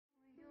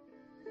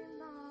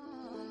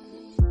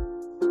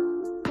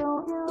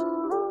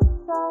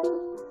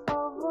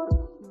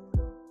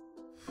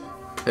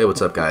Hey,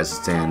 what's up guys,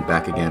 it's Dan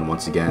back again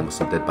once again with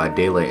some Dead by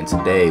Daylight, and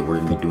today we're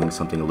going to be doing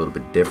something a little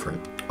bit different.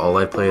 All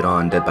I played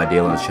on Dead by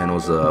Daylight on this channel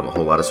is a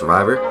whole lot of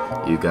Survivor.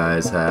 You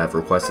guys have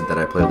requested that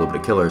I play a little bit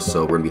of Killer,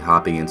 so we're going to be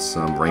hopping in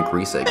some rank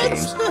reset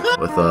games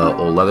with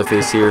old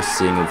Leatherface here,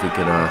 seeing if we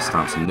could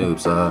stomp some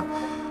noobs.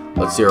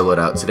 Let's see our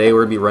loadout. Today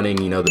we're going to be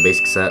running, you know, the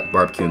basic set,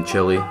 barbecue and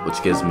chili,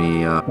 which gives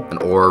me an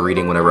aura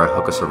reading whenever I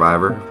hook a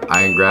survivor.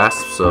 Iron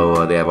grasp,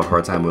 so they have a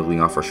hard time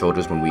wiggling off our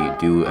shoulders when we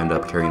do end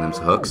up carrying them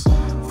to hooks.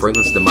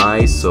 Franklin's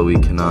demise, so we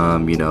can,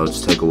 you know,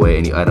 just take away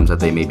any items that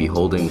they may be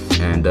holding.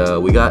 And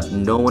we got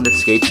no one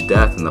escapes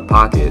death in the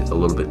pocket. A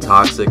little bit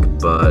toxic,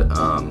 but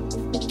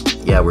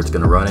yeah, we're just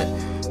going to run it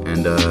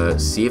and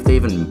see if they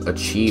even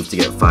achieve to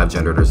get 5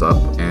 generators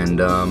up. And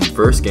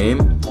first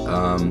game,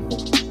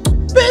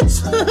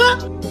 Bits!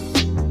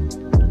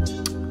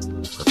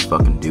 Let's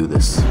fucking do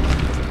this.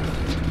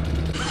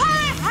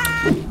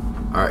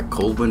 Alright,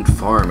 Coldwind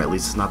Farm. At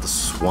least it's not the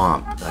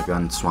swamp. I've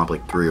gone swamp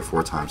like 3 or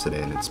 4 times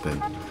today and it's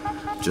been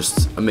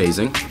just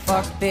amazing.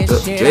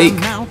 Jake,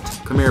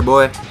 come here,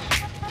 boy.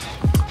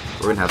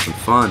 We're gonna have some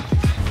fun.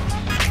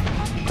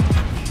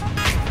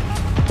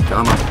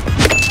 Come on.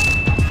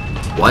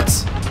 What?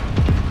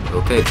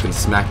 Okay, it's gonna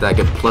smack that,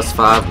 get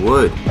 +5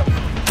 wood.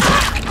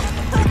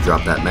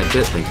 Drop that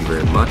medkit, thank you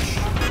very much.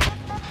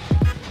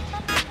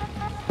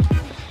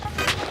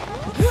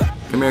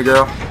 Come here,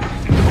 girl.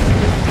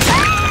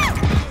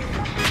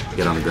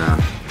 Get on the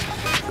ground.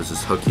 Let's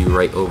just hook you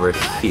right over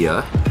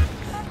here.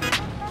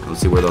 Let's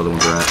see where the other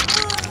ones are at.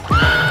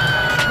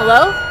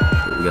 Hello?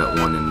 We got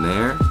one in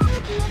there.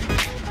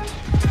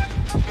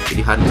 Did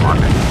he hide in the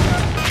locker?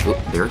 Oh,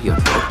 there he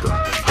unhooked them.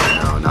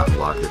 No, not in the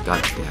locker.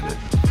 God damn it.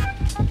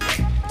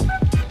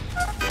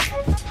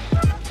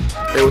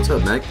 Hey, what's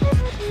up, Meg?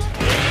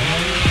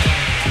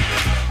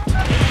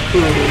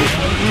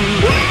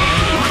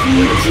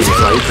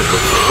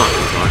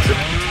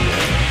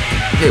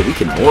 Hey, we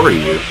can mori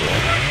you.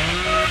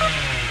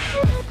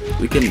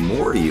 We can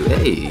mori you,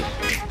 hey.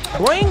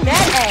 Bring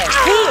that ass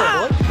here,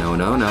 boy. No,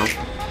 no, no.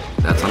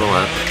 That's on the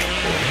left.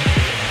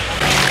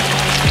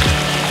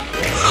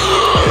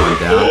 One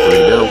down, 3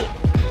 to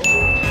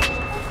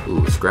go.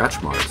 Ooh,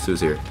 scratch marks.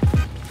 Who's here?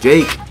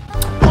 Jake!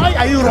 Why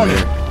are you running?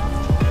 Here.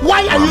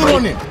 Why are you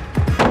running?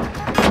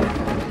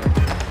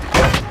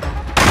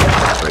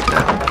 Break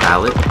that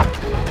pallet.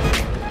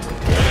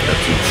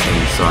 That's you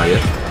chainsaw ya.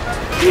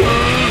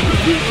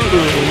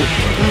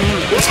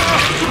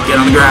 Get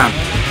on the ground.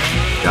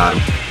 Got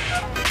him.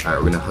 Alright,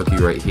 we're gonna hook you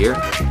right here.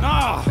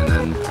 And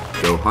then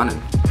go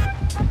hunting.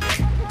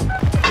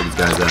 Where these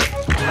guys at?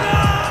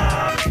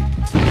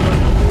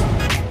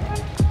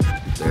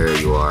 There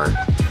you are.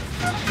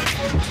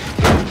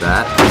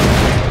 That.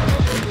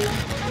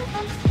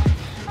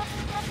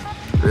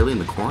 Really in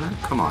the corner?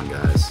 Come on,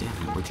 guys. Damn it,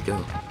 where'd you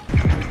go?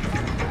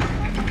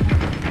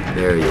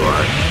 There you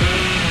are.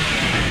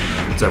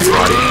 What's up,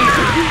 Roddy?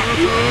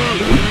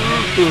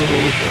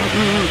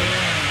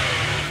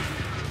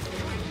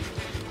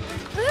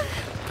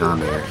 Come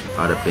here.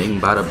 Bada bing,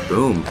 bada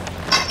boom.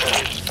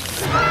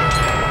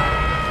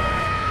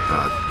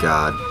 Oh,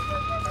 God.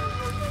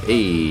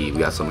 Hey, we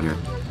got someone here.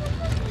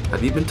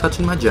 Have you been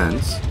touching my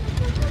gens?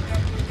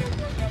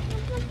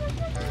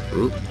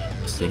 Ooh,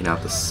 staying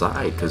out the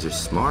side because you're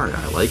smart.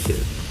 I like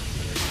it.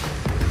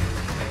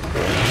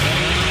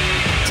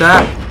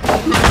 Tap!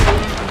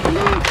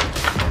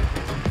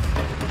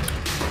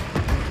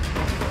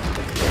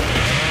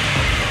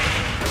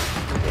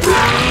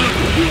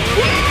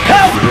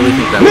 Help really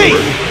think that me!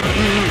 would work?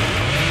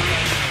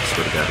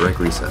 Swear to God, rank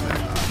reset, man.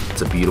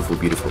 It's a beautiful,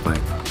 beautiful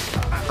thing.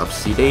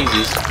 Upsy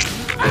daisies.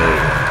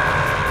 There.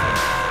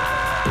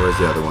 Where's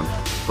the other one?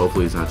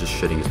 Hopefully he's not just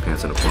shitting his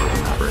pants in a corner of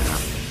the map right now.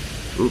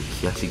 Ooh,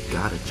 he actually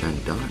got a gen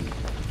done.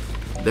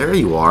 There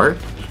you are.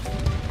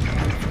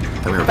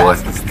 Come here, boy.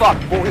 Fast as fuck,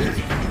 boy.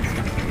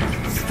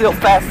 Still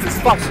fast as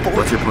fuck, boy.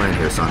 What's your plan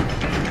here, son?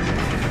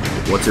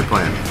 What's your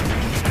plan?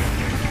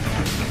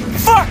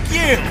 Fuck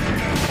you!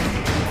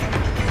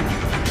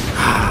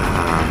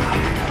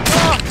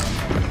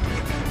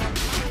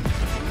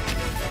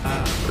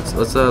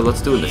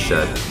 Let's do it in the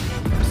shed.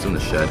 Let's do it in the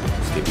shed.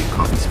 Just give you a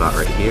comfy spot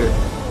right here.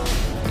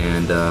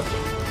 And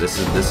this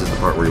is the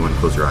part where you want to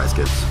close your eyes,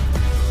 kids.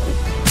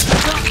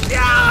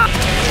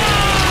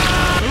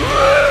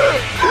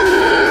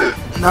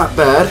 Not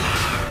bad.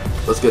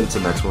 Let's get into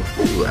the next one.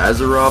 Ooh,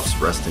 Azeroth's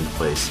resting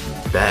place.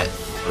 Bet.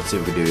 Let's see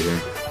what we can do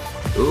here.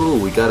 Ooh,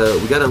 we got a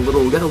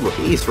little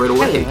ace right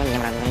away.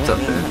 What's up,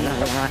 man?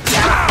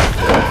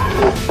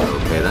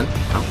 Okay then.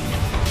 Oh.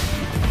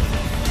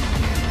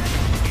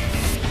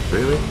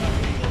 Really?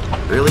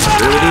 Really? Really,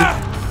 dude?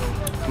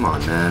 Come on,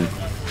 man.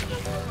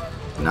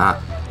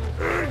 Not.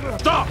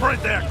 Stop right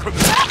there,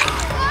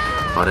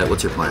 Claudette,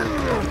 what's your plan?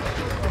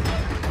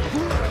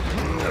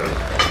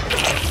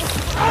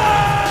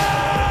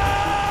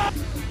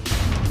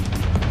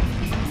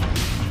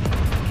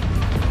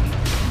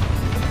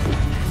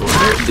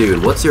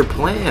 Dude, what's your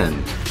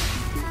plan?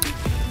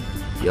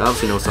 You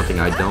obviously know something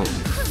I don't.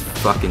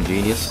 Fucking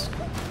genius.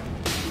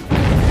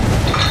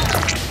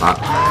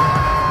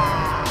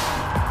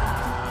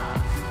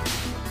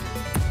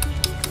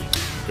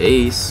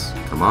 Ace,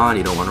 come on,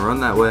 you don't want to run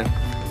that way.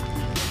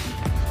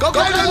 Go, go,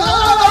 go, go,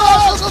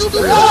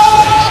 Really?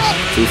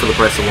 2 for the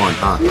price of 1,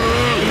 huh?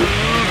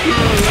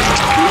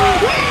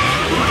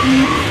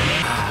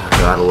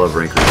 Gotta love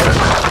rank reset.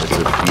 It's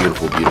a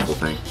beautiful, beautiful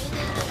thing.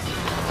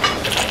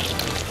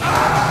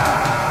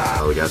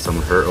 Oh, we got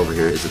someone hurt over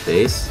here. Is it the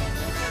Ace?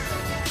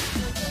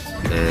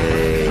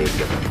 Hey, we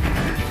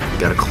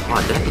got a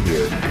Claudette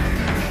here.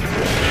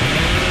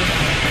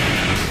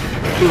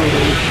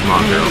 Come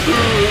on, girl.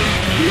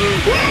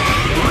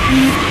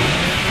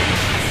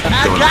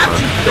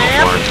 Don't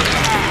fart.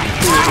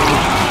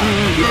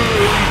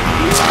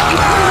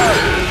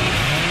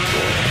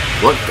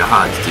 What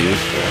gods, dude?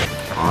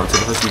 On to the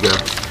hook you go.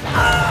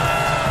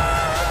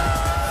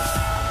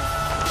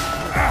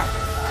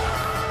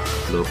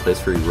 Little place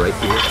for you right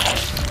here.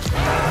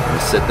 You're gonna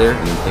sit there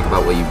and then think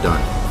about what you've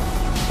done.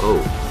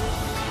 Oh.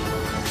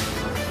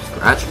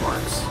 Scratch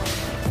marks.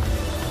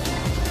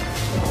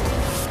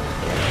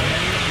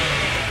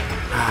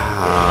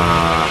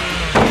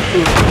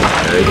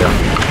 There you go.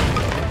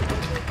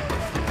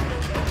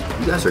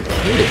 You guys are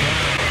kidding.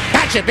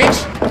 Gotcha,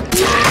 bitch!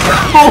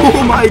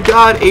 Oh my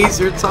god, Ace,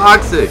 you're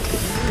toxic.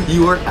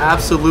 You are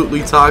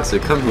absolutely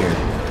toxic. Come here.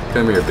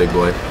 Come here, big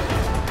boy.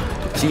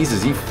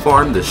 Jesus, you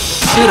farmed the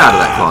shit out of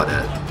that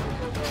Claudette.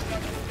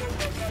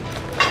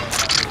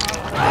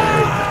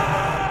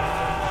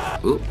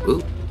 There you go. Ooh,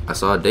 ooh. I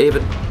saw a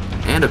David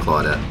and a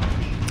Claudette.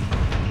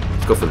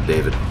 Let's go for the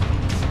David.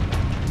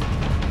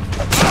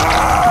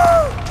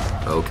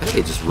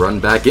 Okay, just run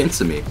back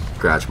into me.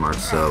 Scratch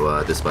marks.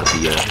 So this about the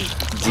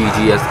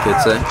GG, as the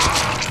kids say.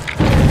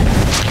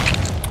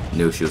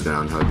 Knew she was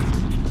gonna unhook.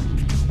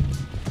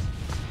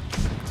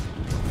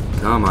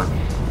 Come on.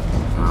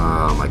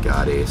 Oh my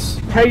god, Ace.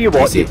 Tell you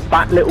what, you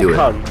fat little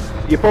cunt.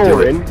 You're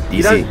boring.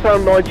 You don't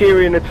sound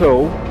Nigerian at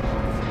all.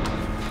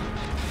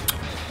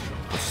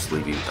 I'll just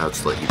leave you. I'll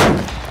just let you.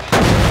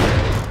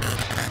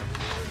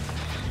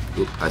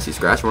 Oop, I see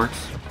scratch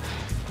marks.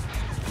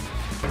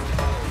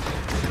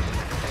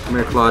 Come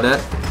here,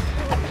 Claudette.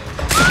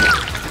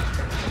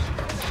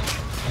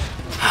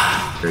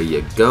 There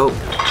you go.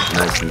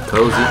 Nice and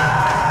cozy.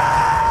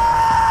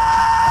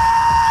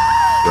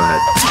 Go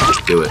ahead.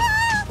 Do it.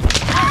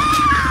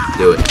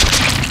 Do it.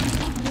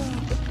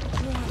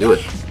 Do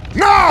it.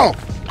 No!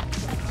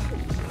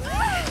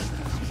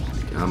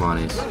 Come on,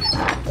 Ace.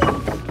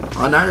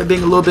 Oh, now you're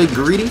being a little bit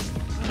greedy.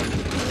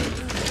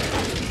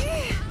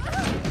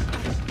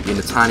 Being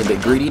a tiny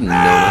bit greedy? No,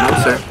 no, no,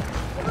 sir.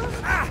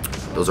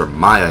 Those are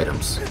my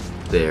items.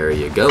 There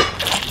you go.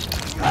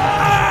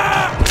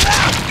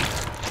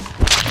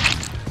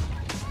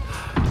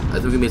 I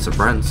think we made some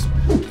friends.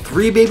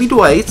 3 baby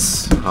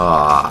Dwights.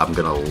 Ah, I'm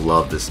gonna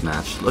love this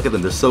match. Look at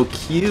them, they're so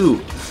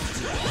cute.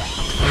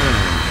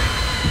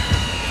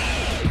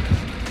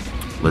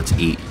 Let's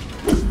eat.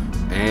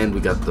 And we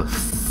got the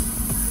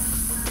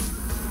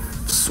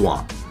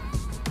swamp.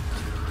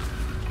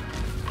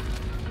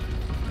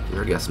 We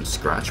already got some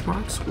scratch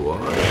marks. What?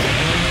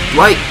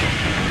 Dwight!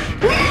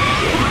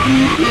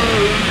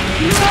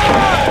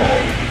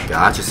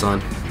 Gotcha,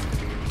 son.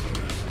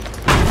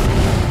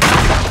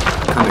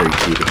 Come here, you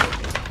cutie.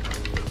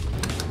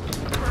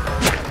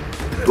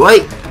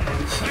 Dwight!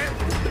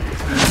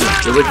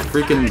 They're like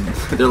freaking,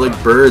 they're like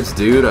birds,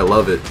 dude. I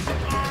love it.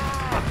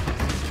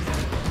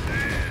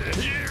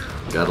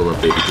 Gotta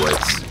love baby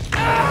Dwights.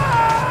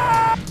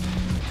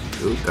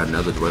 Ooh, got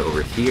another Dwight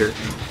over here.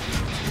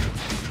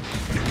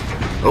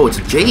 Oh, it's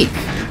Jake!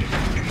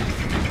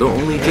 The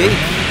only Jake!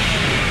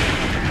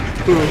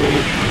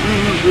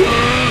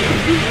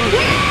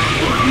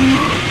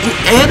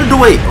 And a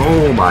Dwight!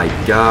 Oh my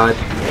god.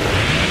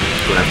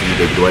 Going after you,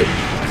 baby Dwight.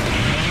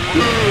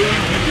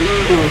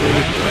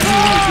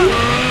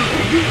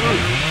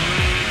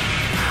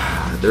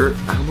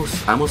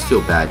 I almost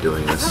feel bad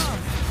doing this.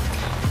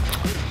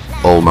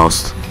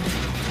 Almost.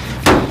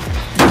 I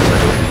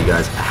don't think you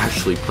guys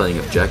actually playing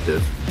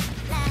objective.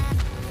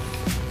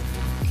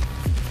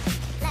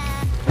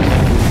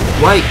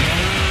 White!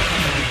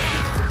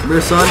 Come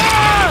here, son.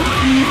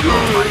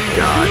 Oh my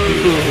god,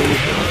 dude.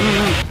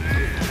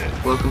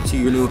 Welcome to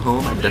your new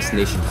home at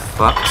Destination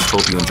Fucks.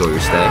 Hope you enjoy your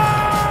stay.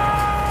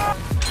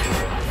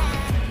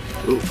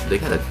 Ooh, they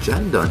got a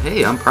gen done.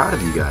 Hey, I'm proud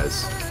of you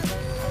guys.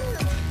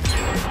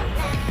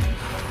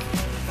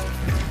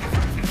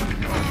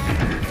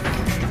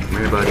 Come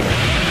here, buddy.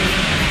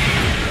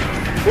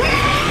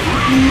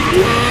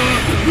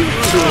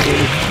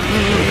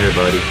 Come here,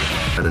 buddy.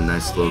 Got a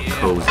nice little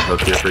cozy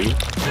hook here for you.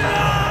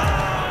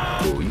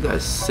 Oh, you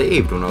guys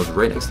saved when I was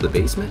right next to the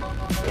basement?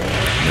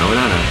 No,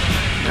 no, no.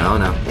 No,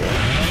 no.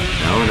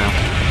 No, no.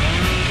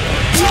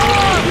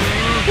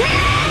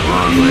 Come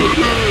on, buddy.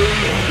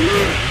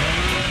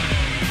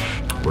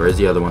 Where's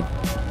the other one?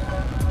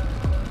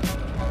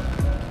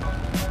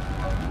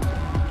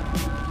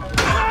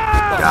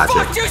 Gotcha.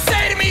 What you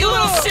say to me, you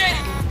little shit?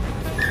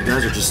 You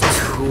guys are just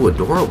too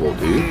adorable,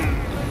 dude.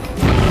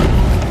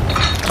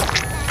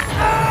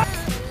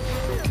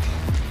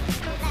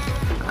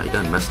 Ah, you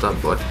done messed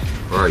up, bud.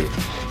 Where are you?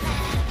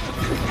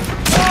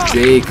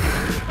 Jake.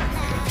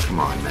 Come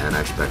on, man.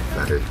 I expect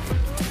better.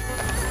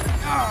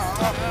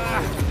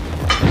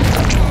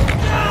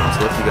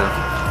 So let's go.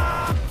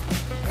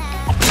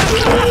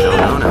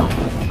 No.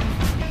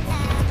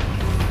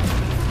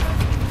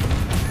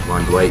 Come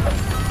on, Dwight.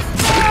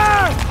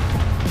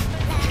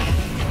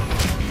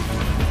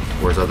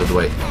 Where's other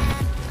Dwight?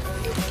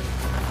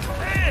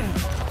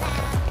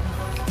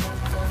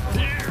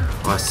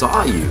 Oh, I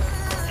saw you.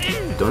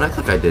 Don't act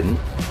like I didn't.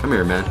 Come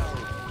here, man.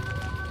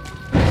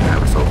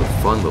 Have yourself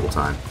a fun little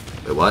time.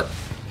 Wait, what?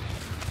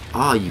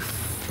 Oh, you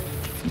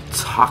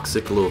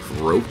toxic little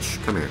roach.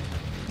 Come here.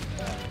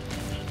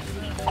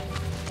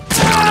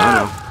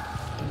 No.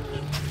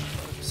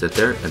 Sit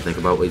there and think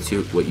about what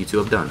you two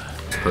have done.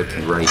 Put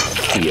you right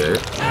here.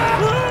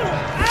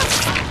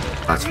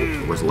 That's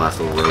where's the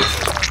last little roach.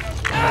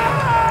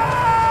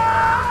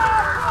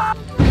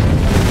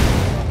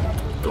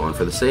 Going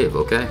for the save,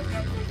 okay.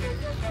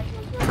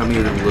 Come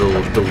here,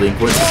 little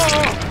delinquent.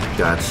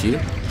 Got you.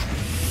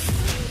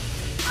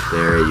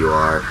 There you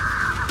are.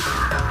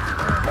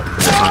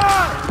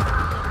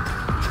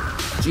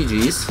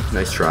 GG's.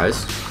 Nice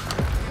tries.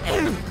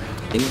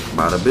 Bing,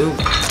 bada boom.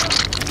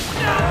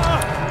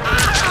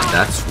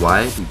 That's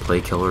why we play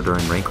killer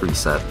during rank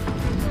reset.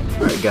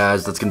 Alright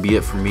guys, that's going to be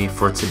it for me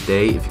for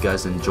today. If you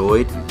guys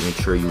enjoyed, make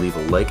sure you leave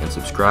a like and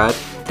subscribe.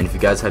 And if you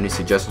guys have any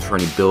suggestions for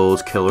any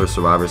builds, killers,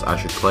 survivors I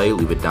should play,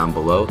 leave it down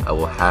below. I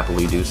will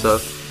happily do so.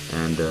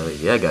 And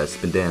yeah guys,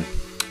 it's been Dan.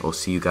 I'll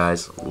see you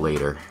guys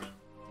later.